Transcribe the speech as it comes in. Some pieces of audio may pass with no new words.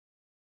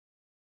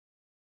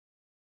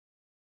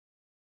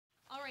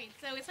All right,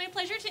 so it's my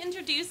pleasure to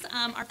introduce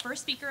our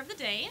first speaker of the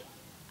day.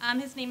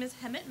 His name is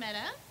Hement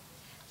Mehta.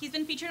 He's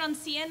been featured on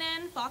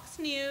CNN, Fox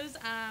News,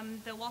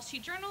 the Wall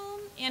Street Journal,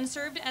 and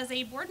served as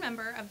a board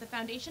member of the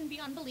Foundation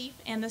Beyond Belief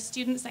and the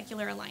Student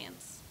Secular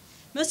Alliance.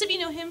 Most of you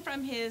know him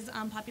from his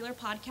popular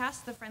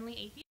podcast, The Friendly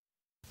Atheist,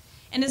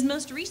 and his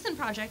most recent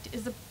project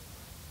is the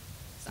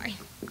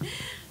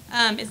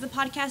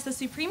podcast, The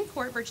Supreme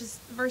Court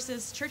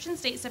versus Church and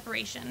State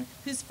Separation,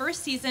 whose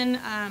first season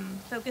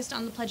focused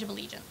on the Pledge of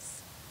Allegiance.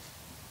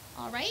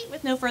 All right,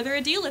 with no further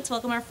ado, let's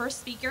welcome our first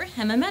speaker,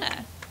 Hement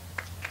Mehta.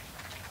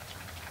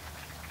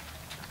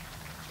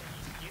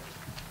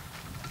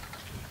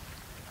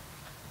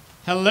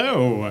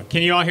 Hello,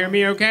 can you all hear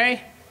me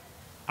okay?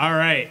 All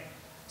right,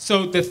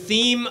 so the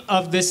theme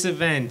of this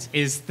event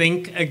is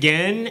Think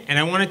Again, and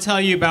I want to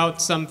tell you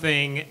about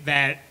something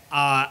that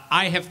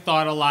I have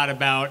thought a lot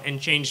about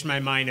and changed my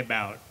mind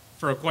about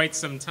for quite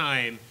some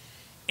time.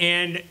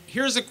 And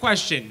here's a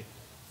question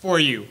for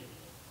you,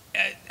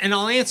 and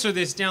I'll answer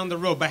this down the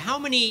road, but how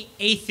many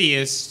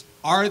atheists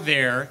are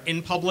there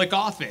in public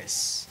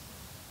office?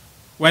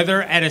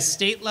 Whether at a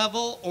state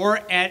level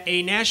or at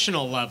a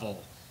national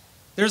level?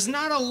 There's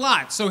not a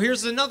lot. So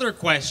here's another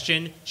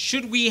question.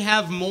 Should we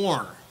have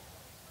more?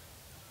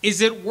 Is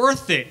it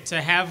worth it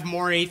to have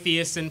more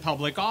atheists in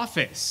public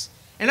office?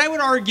 And I would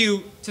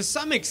argue, to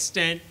some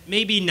extent,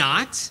 maybe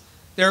not.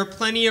 There are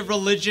plenty of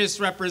religious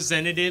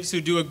representatives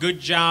who do a good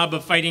job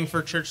of fighting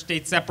for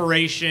church-state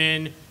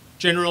separation,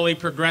 generally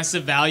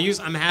progressive values.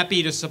 I'm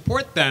happy to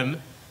support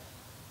them.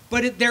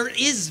 But there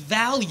is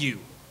value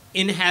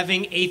in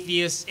having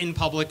atheists in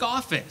public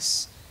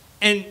office.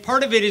 And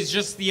part of it is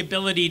just the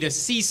ability to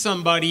see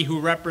somebody who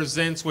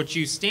represents what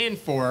you stand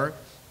for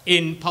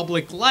in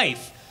public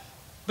life.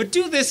 But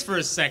do this for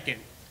a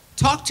second.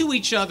 Talk to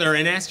each other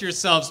and ask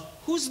yourselves,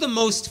 who's the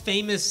most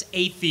famous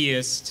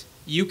atheist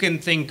you can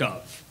think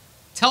of?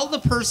 Tell the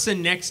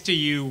person next to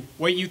you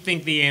what you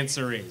think the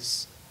answer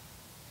is.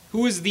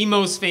 Who is the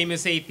most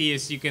famous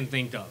atheist you can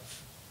think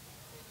of?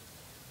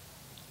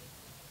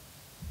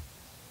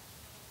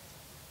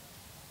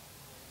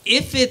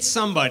 If it's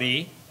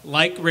somebody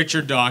like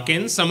Richard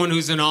Dawkins, someone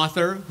who's an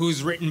author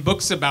who's written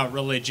books about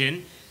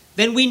religion,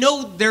 then we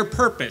know their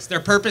purpose. Their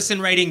purpose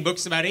in writing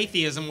books about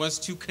atheism was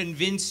to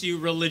convince you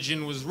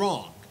religion was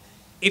wrong.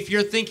 If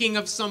you're thinking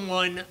of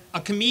someone, a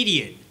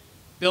comedian,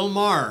 Bill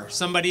Maher,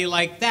 somebody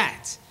like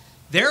that,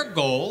 their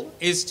goal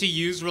is to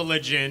use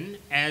religion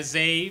as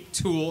a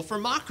tool for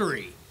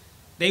mockery.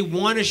 They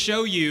want to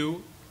show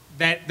you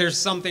that there's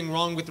something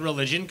wrong with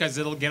religion because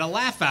it'll get a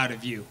laugh out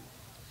of you.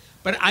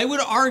 But I would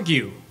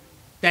argue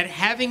that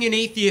having an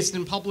atheist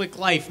in public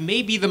life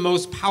may be the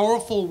most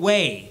powerful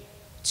way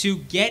to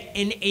get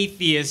an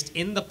atheist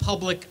in the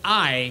public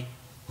eye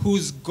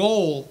whose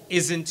goal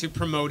isn't to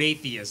promote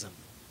atheism.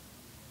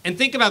 And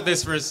think about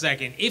this for a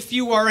second. If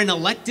you are an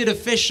elected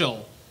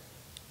official,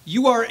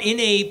 you are in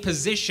a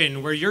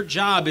position where your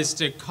job is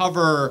to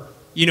cover,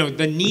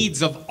 the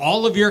needs of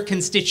all of your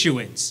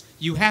constituents.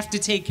 You have to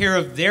take care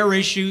of their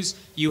issues.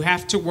 You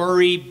have to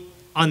worry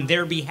on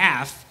their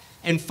behalf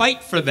and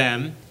fight for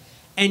them.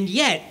 And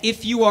yet,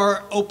 if you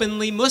are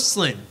openly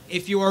Muslim,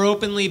 if you are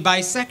openly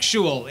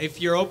bisexual, if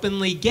you're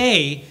openly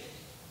gay,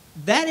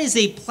 that is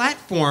a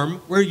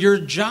platform where your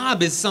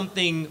job is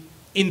something,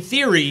 in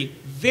theory,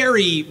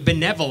 very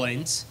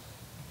benevolent,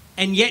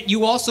 and yet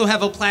you also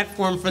have a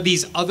platform for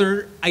these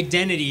other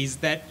identities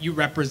that you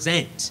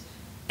represent.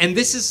 And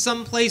this is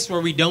some place where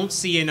we don't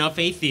see enough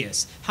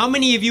atheists. How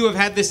many of you have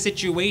had this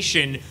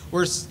situation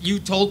where you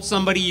told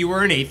somebody you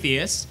were an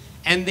atheist,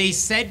 and they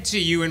said to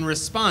you in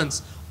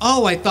response,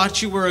 "Oh, I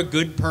thought you were a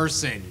good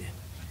person,"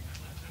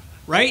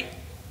 right?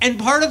 And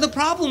part of the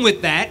problem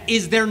with that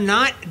is there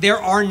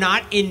are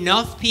not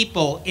enough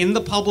people in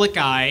the public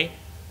eye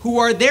who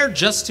are there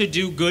just to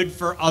do good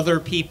for other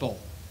people.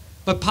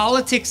 But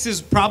politics is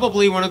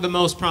probably one of the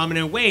most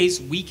prominent ways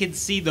we can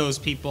see those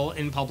people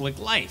in public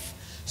life.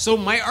 So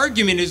my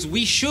argument is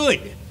we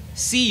should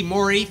see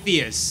more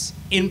atheists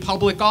in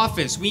public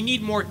office. We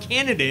need more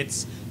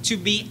candidates to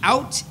be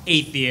out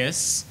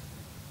atheists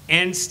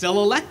and still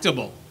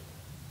electable.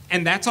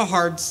 And that's a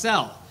hard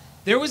sell.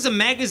 There was a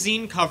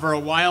magazine cover a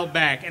while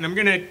back, and I'm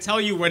going to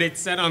tell you what it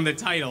said on the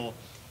title.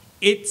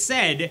 It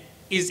said,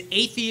 "Is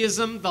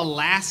atheism the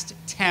last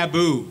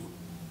taboo?"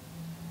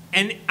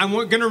 And I'm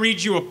going to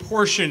read you a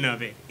portion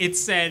of it. It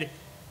said,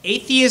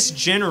 "Atheists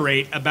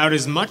generate about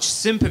as much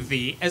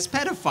sympathy as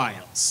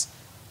pedophiles.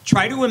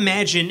 Try to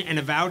imagine an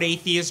avowed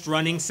atheist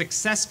running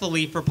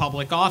successfully for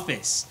public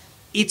office.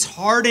 It's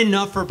hard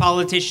enough for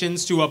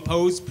politicians to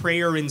oppose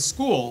prayer in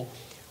school.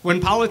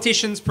 When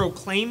politicians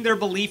proclaim their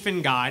belief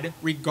in God,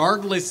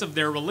 regardless of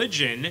their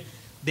religion,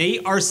 they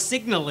are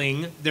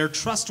signaling their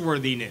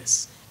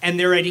trustworthiness and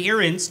their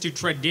adherence to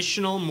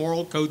traditional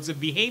moral codes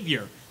of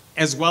behavior,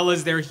 as well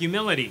as their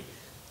humility.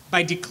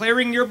 By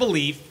declaring your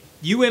belief,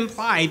 you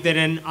imply that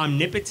an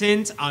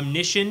omnipotent,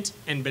 omniscient,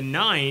 and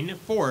benign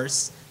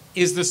force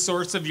is the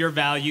source of your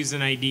values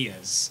and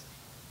ideas."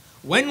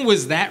 When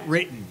was that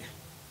written?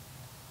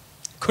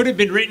 could have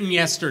been written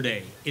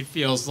yesterday, it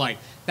feels like.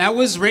 That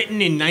was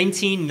written in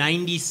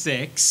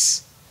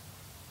 1996,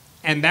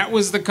 and that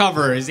was the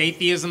cover, Is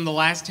Atheism the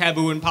Last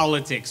Taboo in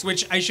Politics?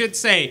 Which I should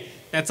say,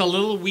 that's a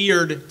little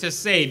weird to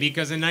say,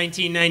 because in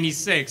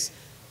 1996,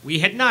 we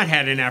had not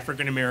had an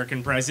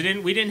African-American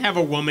president. We didn't have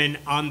a woman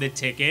on the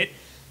ticket.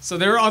 So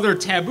there are other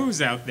taboos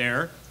out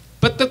there.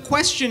 But the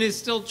question is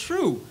still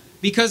true,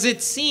 because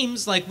it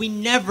seems like we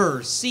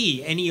never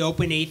see any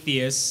open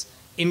atheists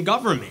in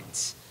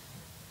government.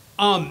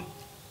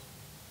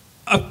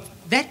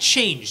 That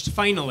changed,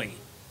 finally,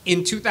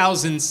 in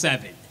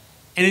 2007.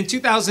 And in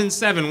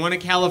 2007, one of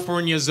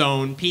California's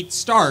own, Pete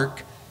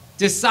Stark,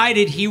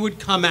 decided he would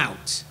come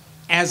out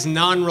as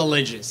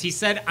non-religious. He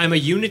said, I'm a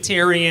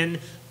Unitarian,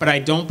 but I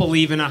don't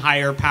believe in a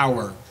higher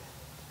power.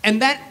 And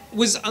that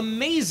was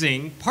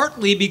amazing,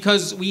 partly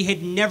because we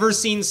had never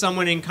seen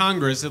someone in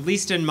Congress, at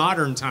least in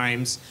modern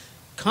times,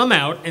 come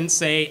out and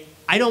say,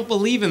 I don't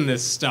believe in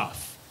this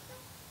stuff.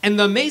 And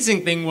the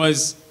amazing thing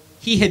was,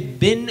 he had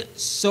been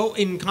so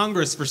in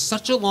Congress for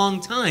such a long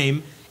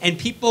time, and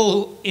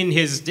people in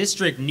his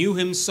district knew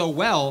him so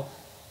well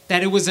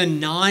that it was a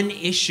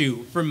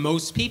non-issue for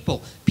most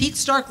people. Pete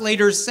Stark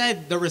later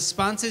said the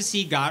responses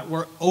he got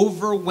were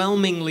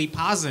overwhelmingly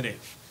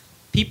positive.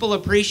 People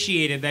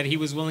appreciated that he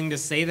was willing to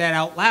say that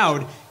out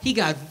loud. He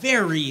got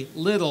very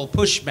little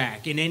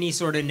pushback in any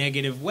sort of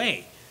negative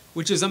way,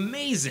 which is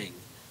amazing.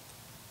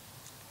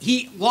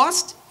 He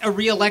lost a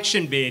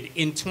re-election bid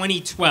in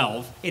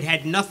 2012. It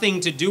had nothing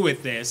to do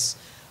with this.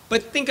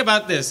 But think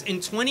about this.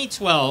 In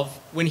 2012,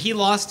 when he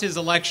lost his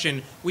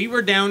election, we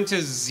were down to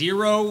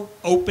 0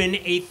 open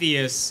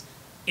atheists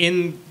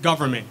in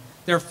government.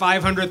 There are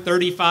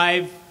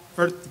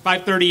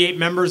 538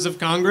 members of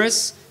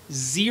Congress.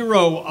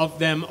 0 of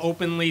them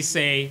openly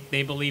say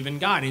they believe in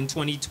God in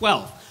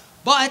 2012.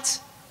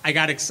 But I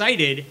got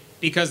excited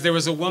because there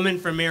was a woman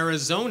from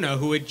Arizona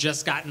who had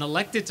just gotten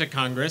elected to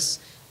Congress,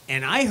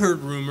 and I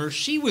heard rumors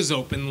she was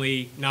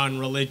openly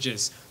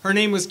non-religious. Her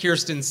name was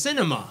Kyrsten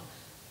Sinema.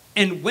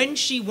 And when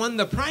she won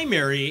the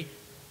primary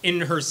in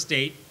her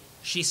state,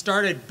 she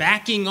started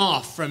backing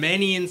off from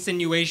any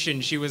insinuation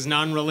she was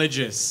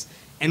non-religious.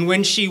 And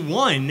when she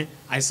won,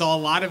 I saw a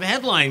lot of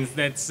headlines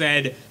that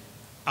said,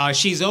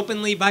 she's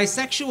openly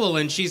bisexual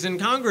and she's in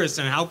Congress,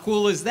 and how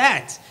cool is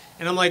that?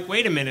 And I'm like,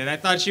 wait a minute, I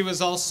thought she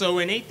was also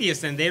an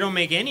atheist, and they don't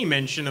make any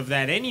mention of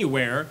that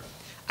anywhere.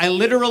 I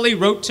literally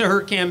wrote to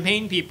her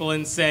campaign people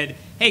and said,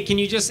 hey, can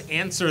you just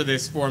answer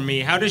this for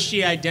me? How does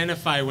she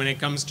identify when it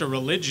comes to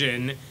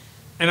religion?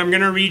 And I'm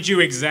going to read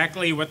you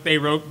exactly what they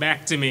wrote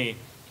back to me.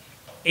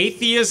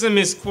 Atheism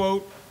is,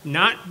 quote,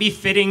 not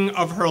befitting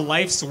of her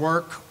life's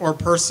work or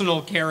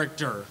personal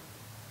character.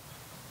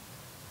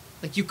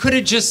 Like, you could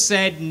have just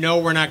said, no,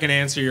 we're not going to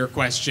answer your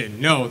question.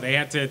 No, they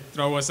had to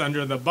throw us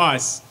under the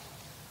bus.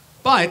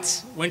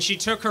 But when she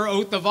took her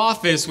oath of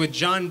office with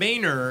John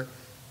Boehner,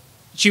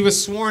 she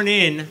was sworn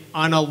in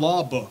on a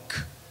law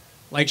book.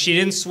 Like, she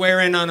didn't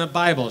swear in on a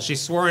Bible. She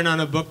swore in on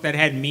a book that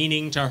had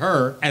meaning to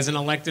her as an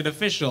elected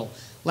official.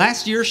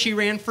 Last year, she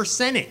ran for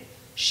Senate.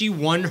 She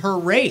won her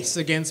race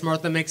against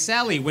Martha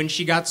McSally. When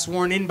she got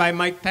sworn in by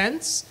Mike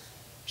Pence,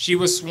 she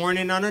was sworn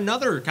in on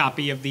another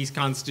copy of the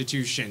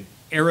Constitution,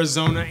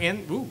 Arizona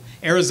and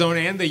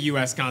the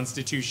U.S.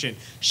 Constitution.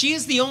 She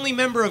is the only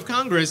member of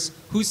Congress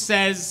who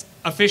says,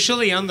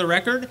 officially on the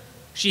record,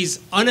 she's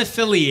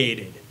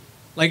unaffiliated.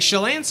 Like,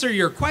 she'll answer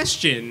your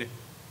question,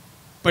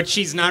 but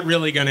she's not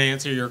really going to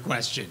answer your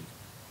question.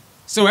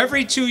 So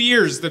every 2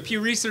 years, the Pew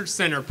Research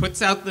Center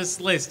puts out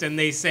this list, and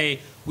they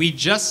say, we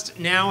just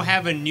now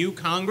have a new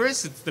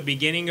Congress. It's the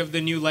beginning of the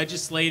new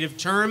legislative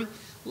term.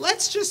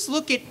 Let's just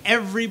look at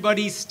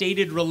everybody's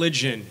stated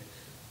religion.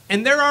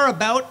 And there are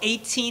about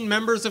 18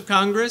 members of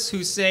Congress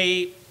who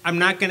say, I'm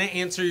not going to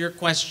answer your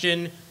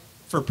question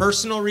for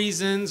personal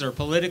reasons or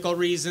political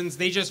reasons.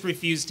 They just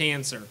refuse to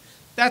answer.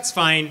 That's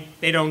fine.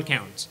 They don't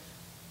count.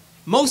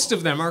 Most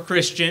of them are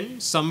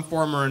Christian, some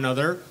form or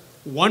another.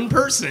 One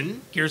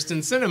person, Kyrsten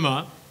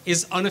Sinema,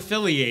 is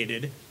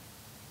unaffiliated,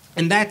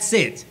 and that's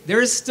it.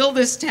 There is still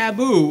this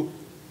taboo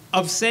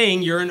of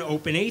saying you're an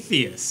open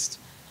atheist.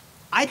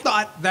 I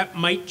thought that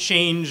might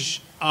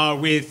change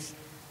with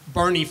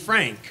Barney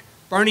Frank.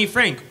 Barney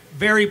Frank,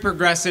 very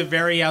progressive,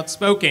 very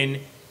outspoken.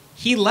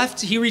 He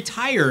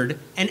retired,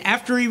 and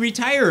after he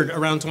retired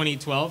around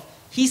 2012,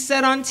 he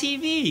said on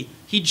TV,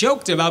 he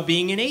joked about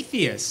being an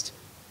atheist.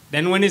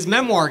 Then when his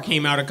memoir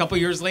came out a couple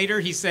years later,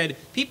 he said,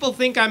 people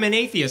think I'm an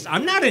atheist.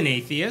 I'm not an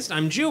atheist,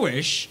 I'm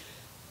Jewish.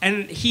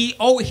 And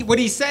what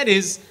he said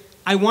is,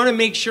 I want to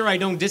make sure I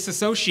don't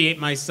disassociate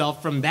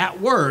myself from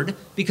that word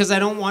because I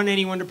don't want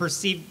anyone to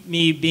perceive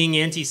me being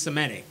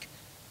anti-Semitic.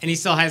 And he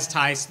still has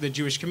ties to the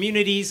Jewish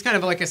community. He's kind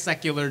of like a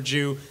secular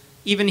Jew.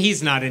 Even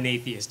he's not an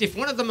atheist. If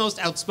one of the most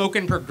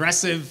outspoken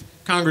progressive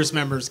Congress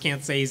members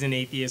can't say he's an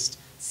atheist,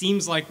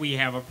 seems like we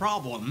have a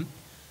problem.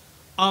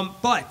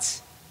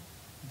 But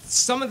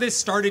some of this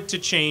started to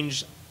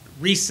change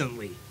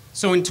recently.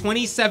 So in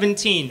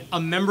 2017, a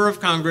member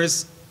of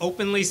Congress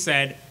openly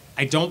said,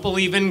 I don't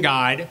believe in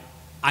God,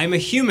 I'm a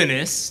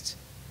humanist,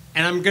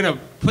 And I'm going to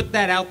put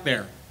that out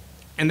there.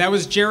 And that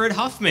was Jared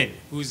Huffman,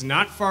 who's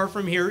not far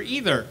from here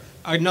either,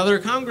 another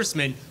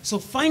congressman. So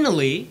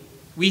finally,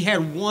 we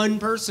had one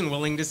person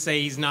willing to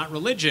say he's not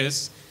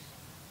religious.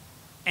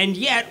 And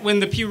yet, when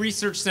the Pew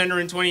Research Center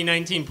in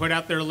 2019 put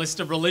out their list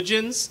of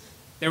religions,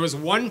 there was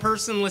one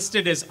person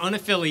listed as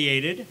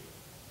unaffiliated,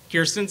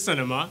 Kirsten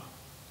Sinema,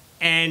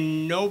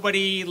 and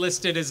nobody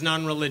listed as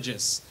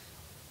non-religious.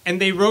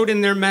 And they wrote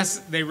in their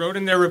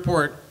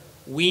report,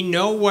 "We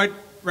know what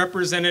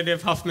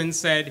Representative Huffman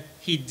said.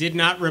 He did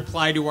not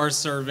reply to our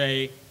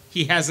survey.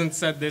 He hasn't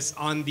said this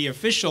on the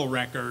official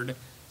record,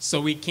 so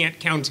we can't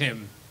count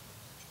him."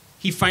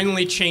 He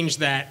finally changed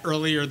that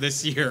earlier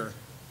this year.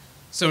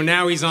 So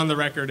now he's on the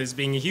record as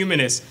being a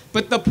humanist.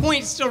 But the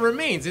point still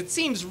remains. It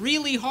seems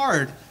really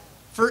hard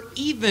for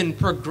even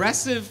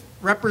progressive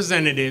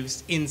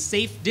representatives in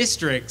safe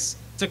districts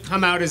to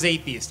come out as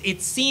atheists.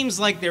 It seems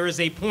like there is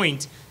a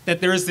point that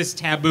there is this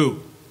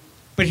taboo.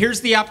 But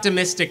here's the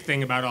optimistic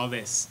thing about all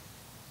this.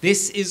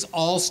 This is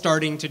all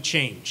starting to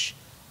change.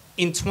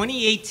 In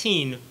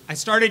 2018, I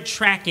started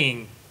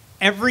tracking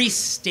every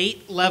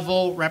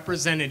state-level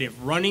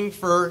representative running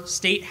for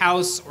state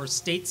house or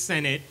state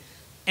senate,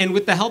 and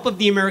with the help of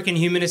the American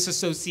Humanist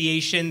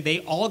Association, they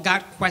all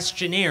got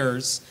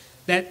questionnaires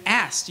that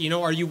asked,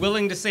 are you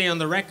willing to say on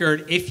the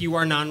record if you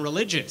are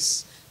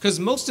non-religious? Because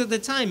most of the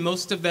time,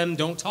 most of them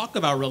don't talk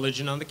about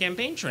religion on the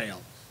campaign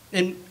trail.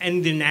 And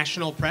the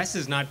national press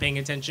is not paying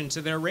attention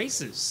to their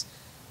races.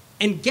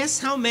 And guess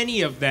how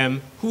many of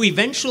them who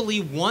eventually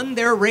won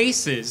their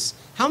races,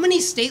 how many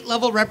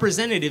state-level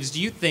representatives do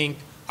you think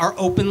are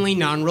openly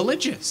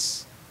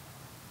non-religious?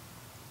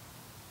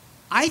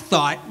 I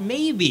thought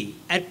maybe,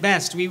 at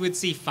best, we would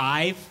see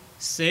 5,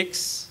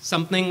 6,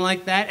 something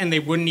like that, and they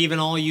wouldn't even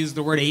all use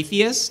the word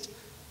atheist.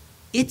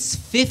 It's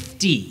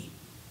 50.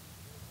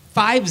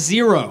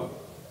 50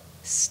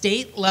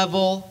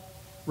 state-level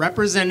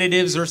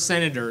representatives or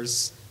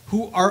senators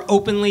who are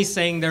openly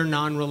saying they're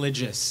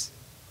non-religious.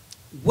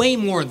 Way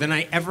more than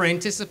I ever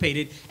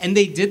anticipated. And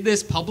they did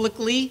this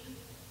publicly,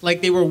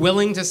 like they were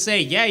willing to say,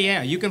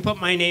 yeah, you can put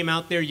my name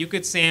out there, you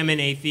could say I'm an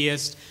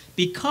atheist,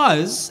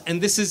 because, and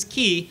this is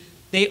key,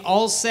 they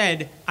all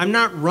said, I'm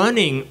not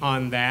running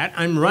on that,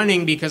 I'm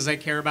running because I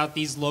care about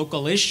these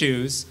local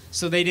issues,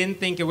 so they didn't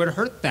think it would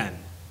hurt them.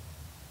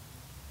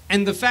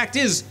 And the fact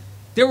is,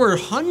 there were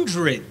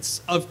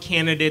hundreds of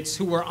candidates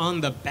who were on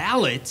the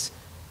ballot,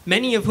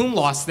 many of whom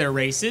lost their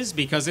races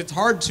because it's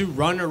hard to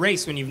run a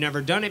race when you've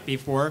never done it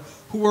before,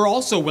 who were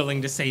also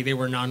willing to say they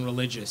were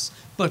non-religious.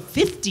 But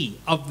 50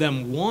 of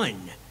them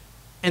won.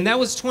 And that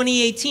was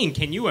 2018.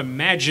 Can you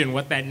imagine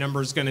what that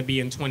number is going to be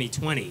in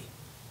 2020?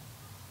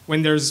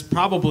 When there's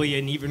probably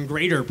an even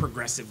greater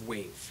progressive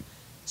wave.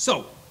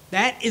 So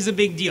that is a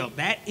big deal.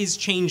 That is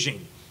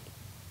changing.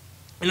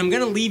 And I'm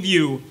going to leave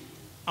you,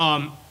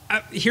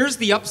 here's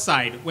the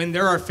upside when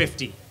there are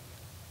 50.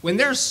 When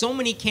there are so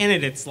many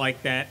candidates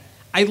like that,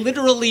 I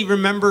literally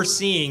remember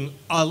seeing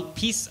a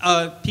piece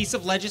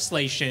of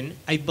legislation,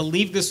 I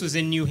believe this was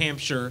in New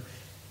Hampshire,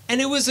 and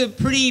it was a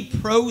pretty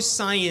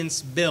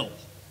pro-science bill.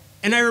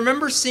 And I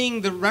remember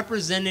seeing the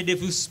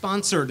representative who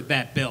sponsored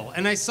that bill,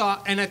 and I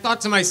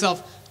thought to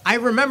myself, I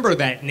remember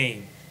that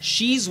name.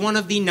 She's one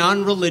of the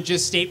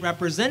non-religious state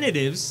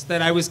representatives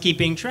that I was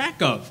keeping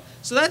track of.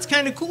 So that's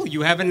kind of cool.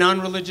 You have a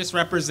non-religious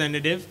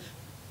representative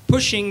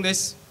pushing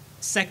this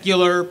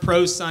secular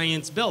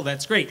pro-science bill.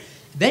 That's great.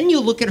 Then you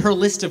look at her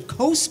list of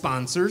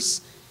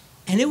co-sponsors,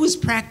 and it was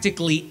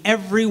practically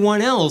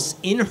everyone else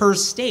in her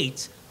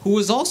state who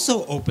was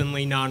also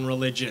openly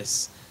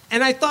non-religious.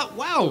 And I thought,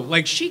 wow,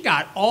 like she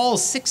got all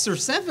 6 or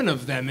 7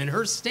 of them in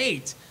her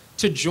state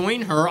to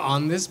join her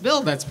on this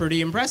bill. That's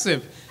pretty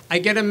impressive. I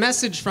get a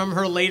message from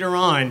her later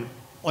on,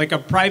 like a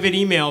private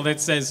email that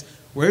says,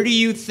 where do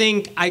you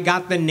think I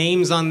got the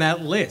names on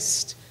that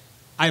list?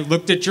 I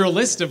looked at your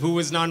list of who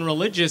was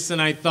non-religious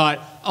and I thought,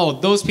 oh,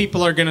 those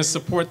people are going to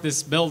support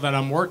this bill that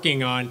I'm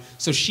working on.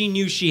 So she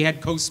knew she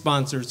had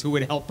co-sponsors who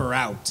would help her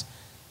out.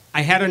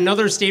 I had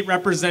another state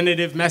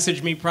representative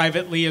message me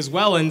privately as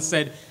well and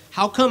said,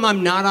 how come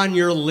I'm not on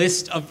your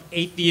list of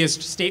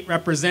atheist state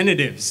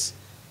representatives?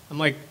 I'm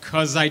like,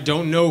 because I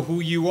don't know who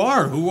you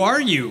are. Who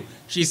are you?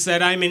 She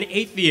said, I'm an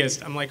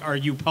atheist. I'm like, are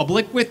you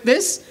public with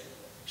this?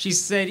 She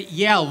said,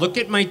 yeah, look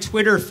at my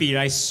Twitter feed.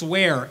 I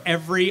swear,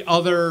 every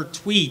other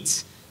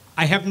tweet,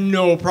 I have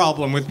no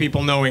problem with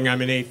people knowing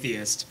I'm an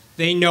atheist.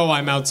 They know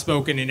I'm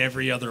outspoken in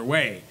every other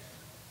way.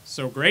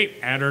 So great,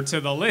 add her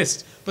to the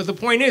list. But the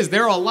point is,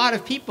 there are a lot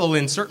of people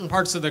in certain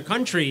parts of the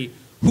country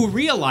who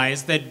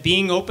realize that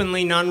being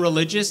openly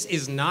non-religious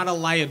is not a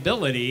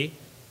liability,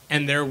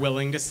 and they're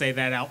willing to say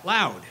that out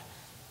loud.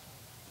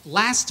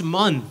 Last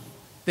month,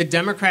 the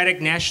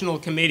Democratic National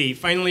Committee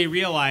finally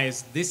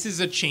realized this is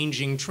a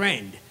changing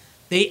trend.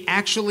 They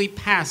actually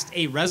passed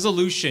a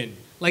resolution,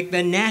 like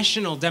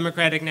the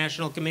Democratic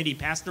National Committee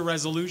passed a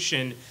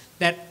resolution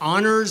that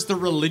honors the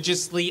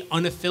religiously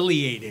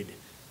unaffiliated.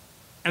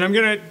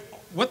 And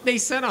what they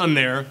said on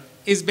there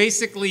is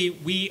basically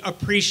we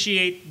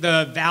appreciate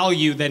the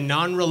value that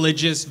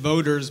non-religious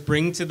voters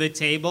bring to the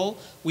table.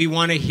 We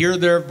want to hear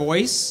their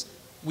voice.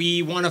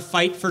 We want to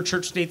fight for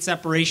church-state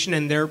separation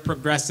and their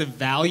progressive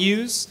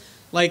values.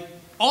 Like,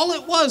 all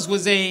it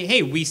was a,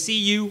 hey, we see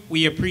you,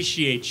 we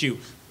appreciate you.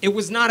 It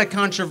was not a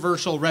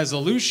controversial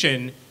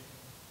resolution,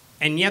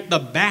 and yet the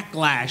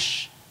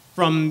backlash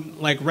from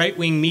like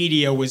right-wing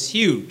media was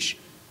huge.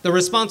 The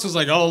response was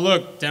like, oh,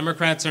 look,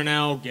 Democrats are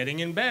now getting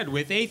in bed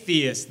with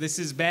atheists. This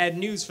is bad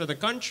news for the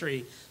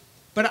country.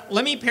 But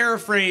let me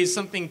paraphrase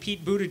something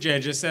Pete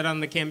Buttigieg has said on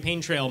the campaign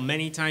trail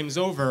many times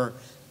over,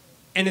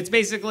 and it's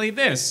basically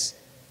this.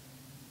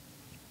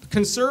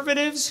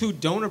 Conservatives who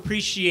don't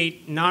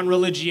appreciate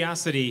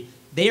non-religiosity,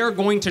 they are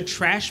going to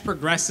trash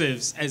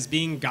progressives as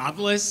being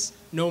godless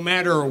no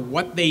matter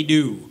what they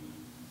do.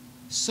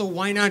 So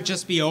why not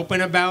just be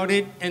open about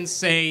it and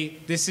say,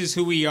 this is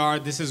who we are,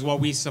 this is what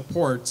we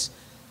support?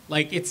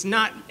 Like, it's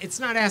not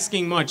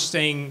asking much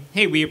saying,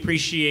 hey, we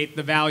appreciate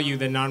the value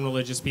that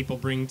non-religious people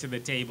bring to the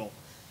table.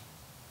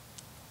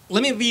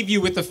 Let me leave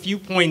you with a few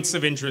points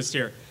of interest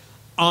here.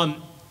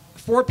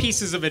 4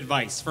 pieces of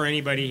advice for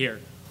anybody here.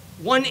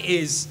 One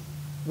is,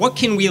 what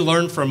can we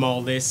learn from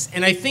all this?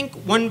 And I think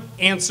one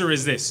answer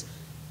is this.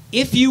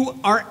 If you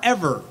are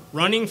ever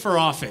running for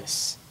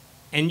office,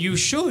 and you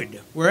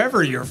should,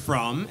 wherever you're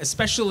from,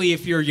 especially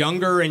if you're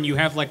younger and you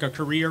have like a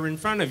career in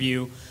front of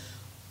you,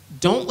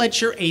 don't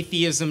let your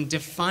atheism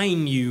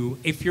define you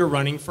if you're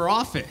running for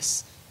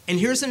office. And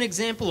here's an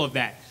example of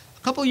that.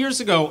 A couple years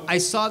ago, I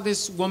saw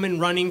this woman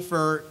running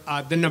for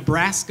the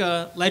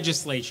Nebraska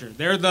legislature.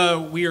 They're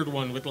the weird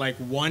one with like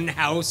one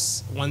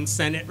House, one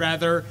Senate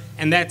rather,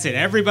 and that's it.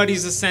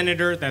 Everybody's a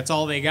senator, that's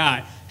all they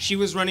got. She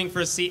was running for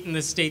a seat in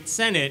the state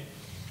Senate,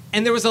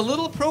 and there was a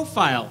little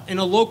profile in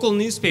a local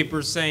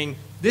newspaper saying,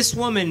 this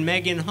woman,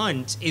 Megan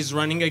Hunt, is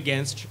running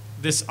against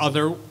this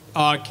other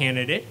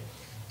candidate.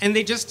 And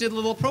they just did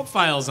little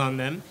profiles on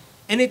them.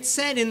 And it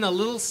said in the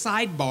little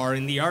sidebar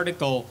in the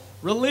article,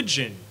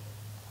 religion.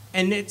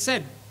 And it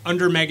said,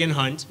 under Megan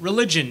Hunt,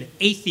 religion,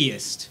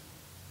 atheist.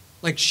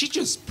 Like, she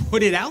just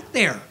put it out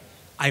there.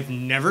 I've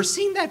never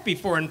seen that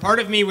before. And part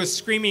of me was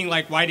screaming,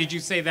 like, why did you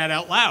say that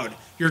out loud?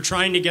 You're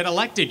trying to get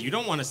elected. You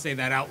don't want to say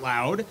that out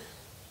loud.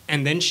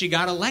 And then she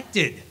got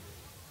elected.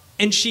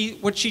 And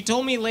what she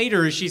told me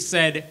later is she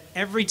said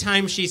every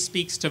time she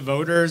speaks to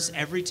voters,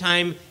 every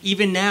time,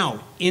 even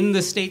now, in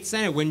the state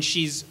Senate, when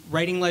she's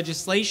writing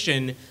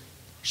legislation,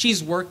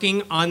 she's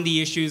working on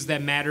the issues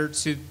that matter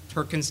to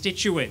her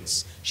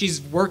constituents.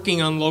 She's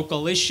working on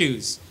local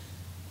issues.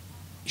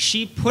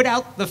 She put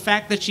out the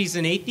fact that she's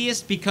an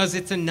atheist because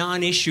it's a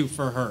non-issue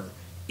for her.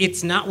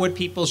 It's not what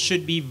people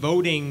should be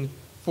voting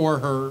for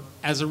her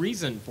as a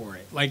reason for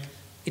it. Like,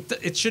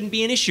 it shouldn't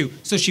be an issue.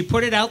 So she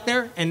put it out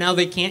there, and now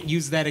they can't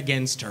use that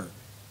against her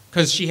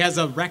because she has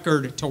a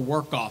record to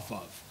work off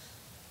of.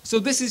 So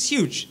this is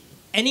huge.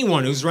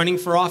 Anyone who's running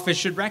for office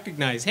should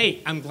recognize,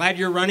 hey, I'm glad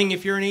you're running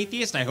if you're an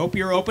atheist. I hope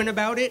you're open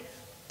about it.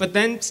 But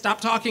then stop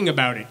talking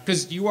about it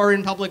because you are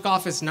in public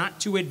office not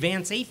to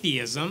advance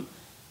atheism,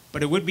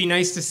 but it would be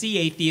nice to see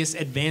atheists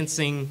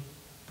advancing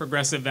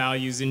progressive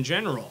values in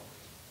general.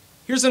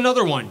 Here's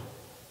another one.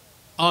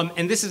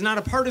 And this is not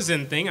a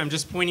partisan thing, I'm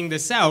just pointing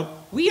this out.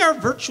 We are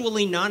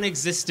virtually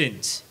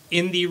non-existent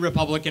in the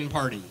Republican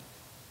Party.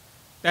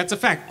 That's a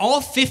fact.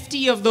 All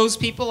 50 of those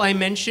people I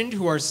mentioned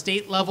who are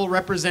state-level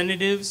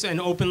representatives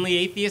and openly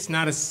atheists,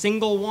 not a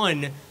single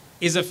one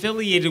is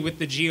affiliated with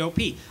the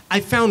GOP. I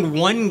found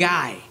one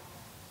guy,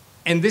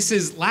 and this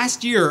is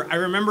last year, I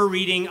remember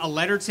reading a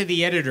letter to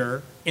the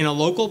editor in a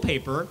local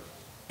paper,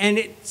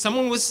 and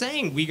someone was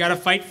saying, we gotta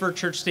fight for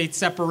church-state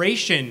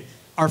separation.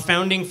 Our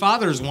founding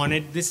fathers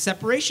wanted this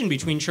separation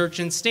between church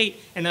and state.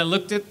 And I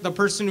looked at the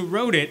person who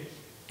wrote it,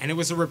 and it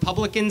was a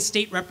Republican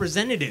state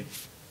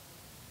representative,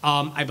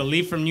 I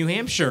believe from New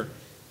Hampshire.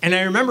 And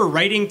I remember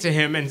writing to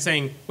him and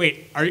saying,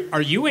 wait,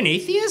 are you an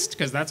atheist?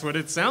 Because that's what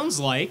it sounds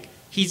like.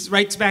 He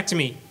writes back to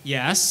me,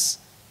 yes.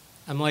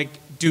 I'm like,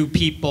 do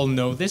people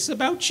know this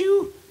about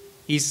you?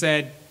 He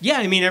said, yeah,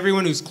 I mean,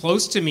 everyone who's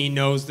close to me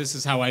knows this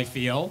is how I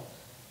feel.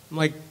 I'm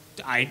like,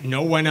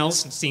 no one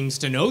else seems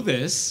to know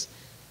this.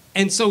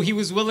 And so he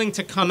was willing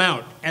to come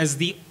out as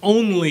the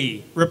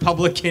only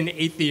Republican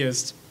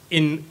atheist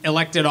in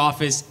elected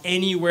office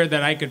anywhere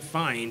that I could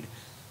find.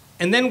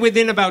 And then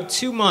within about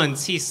 2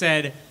 months, he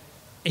said,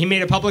 he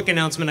made a public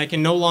announcement, I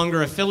can no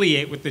longer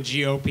affiliate with the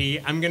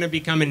GOP. I'm going to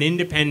become an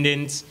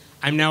independent.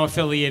 I'm now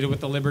affiliated with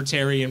the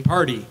Libertarian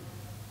Party.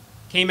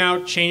 Came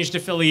out, changed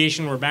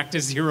affiliation. We're back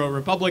to 0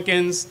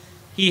 Republicans.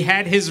 He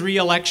had his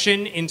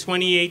re-election in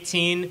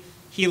 2018.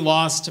 He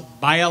lost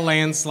by a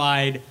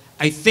landslide.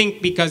 I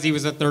think because he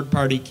was a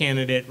third-party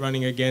candidate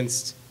running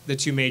against the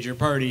 2 major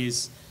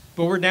parties.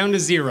 But we're down to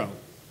 0.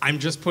 I'm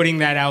just putting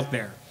that out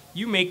there.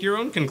 You make your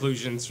own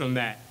conclusions from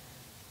that.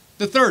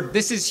 The third,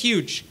 this is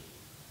huge.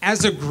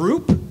 As a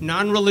group,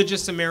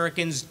 non-religious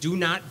Americans do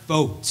not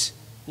vote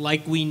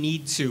like we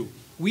need to.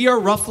 We are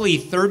roughly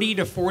 30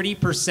 to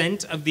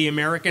 40% of the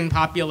American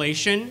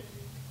population,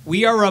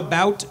 We are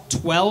about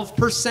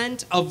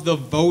 12% of the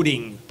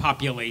voting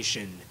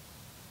population.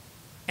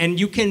 And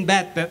you can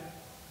bet that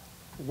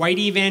white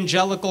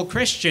evangelical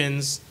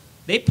Christians,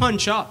 they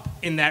punch up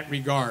in that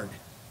regard.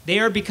 They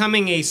are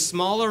becoming a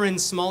smaller and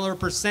smaller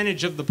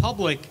percentage of the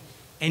public,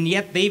 and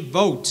yet they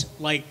vote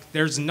like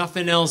there's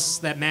nothing else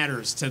that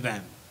matters to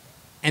them.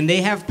 And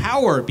they have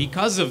power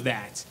because of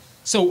that.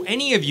 So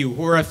any of you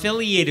who are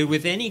affiliated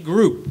with any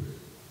group,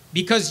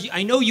 because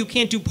I know you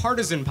can't do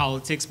partisan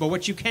politics, but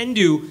what you can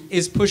do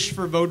is push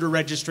for voter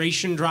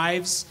registration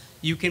drives.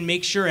 You can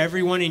make sure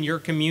everyone in your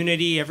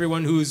community,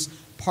 everyone who's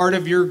part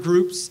of your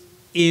groups,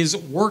 is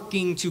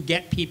working to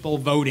get people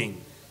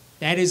voting.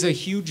 That is a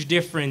huge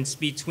difference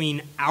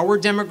between our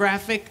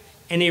demographic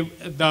and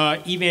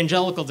the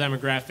evangelical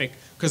demographic,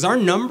 because our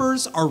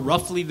numbers are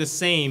roughly the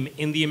same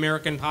in the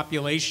American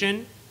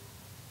population,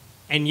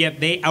 and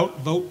yet they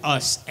outvote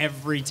us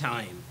every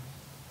time.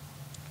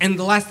 And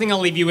the last thing I'll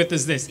leave you with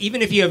is this.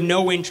 Even if you have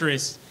no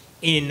interest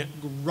in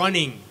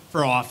running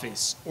for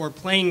office or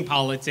playing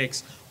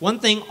politics, one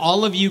thing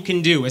all of you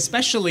can do,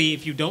 especially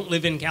if you don't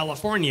live in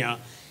California,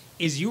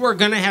 is you are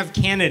going to have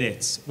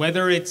candidates,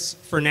 whether it's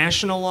for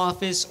national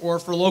office or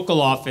for local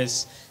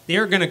office. They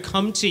are going to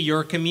come to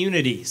your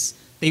communities.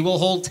 They will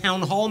hold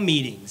town hall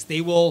meetings.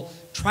 They will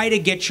try to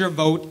get your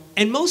vote,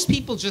 and most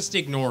people just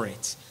ignore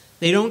it.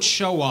 They don't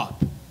show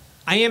up.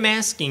 I am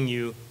asking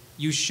you,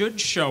 you should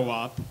show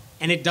up,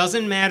 and it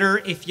doesn't matter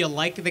if you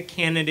like the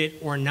candidate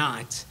or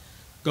not.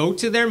 Go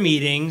to their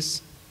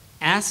meetings,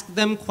 ask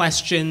them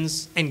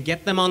questions, and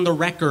get them on the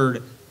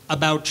record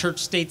about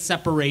church-state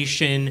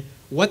separation,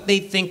 what they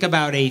think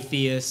about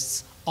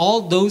atheists,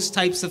 all those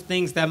types of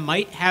things that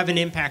might have an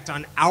impact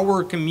on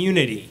our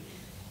community.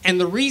 And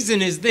the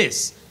reason is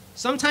this.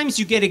 Sometimes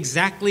you get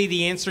exactly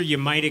the answer you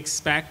might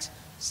expect.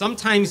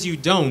 Sometimes you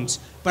don't.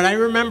 But I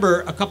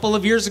remember a couple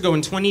of years ago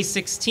in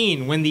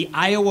 2016 when the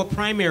Iowa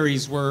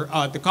primaries were,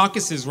 the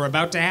caucuses were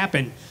about to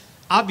happen.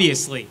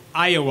 Obviously,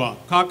 Iowa,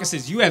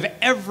 caucuses, you have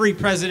every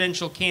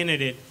presidential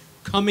candidate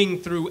coming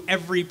through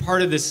every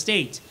part of the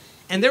state.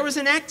 And there was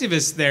an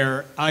activist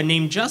there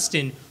named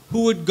Justin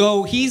who would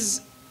go,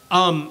 he's,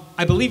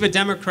 I believe, a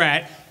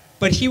Democrat,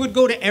 but he would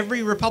go to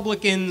every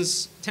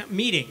Republican's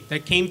meeting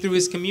that came through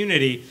his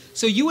community.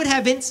 So you would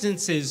have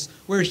instances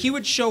where he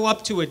would show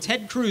up to a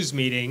Ted Cruz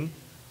meeting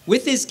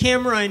with his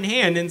camera in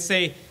hand and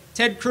say,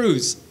 Ted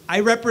Cruz, I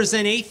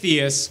represent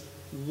atheists.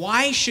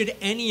 Why should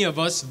any of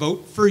us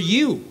vote for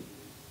you?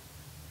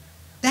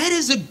 That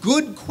is a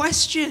good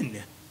question.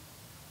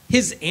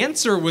 His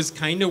answer was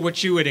kind of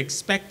what you would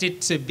expect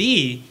it to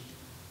be,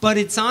 but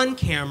it's on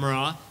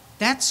camera.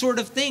 That sort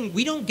of thing.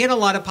 We don't get a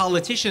lot of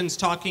politicians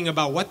talking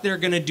about what they're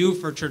going to do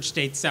for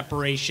church-state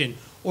separation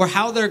or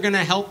how they're going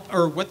to help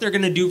or what they're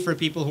going to do for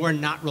people who are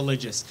not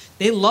religious.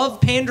 They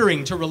love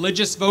pandering to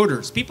religious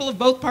voters. People of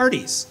both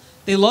parties.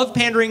 They love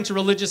pandering to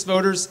religious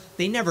voters.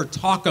 They never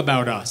talk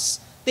about us.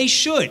 They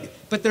should,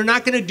 but they're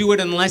not going to do it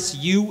unless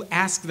you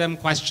ask them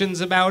questions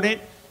about it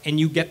and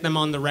you get them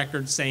on the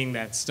record saying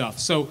that stuff.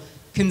 So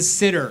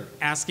consider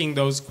asking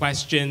those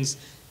questions.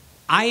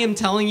 I am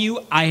telling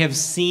you, I have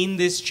seen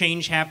this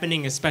change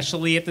happening,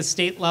 especially at the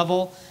state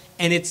level,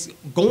 and it's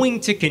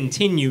going to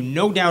continue,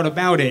 no doubt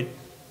about it,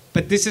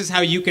 but this is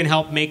how you can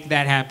help make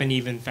that happen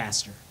even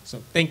faster.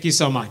 So thank you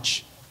so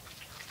much.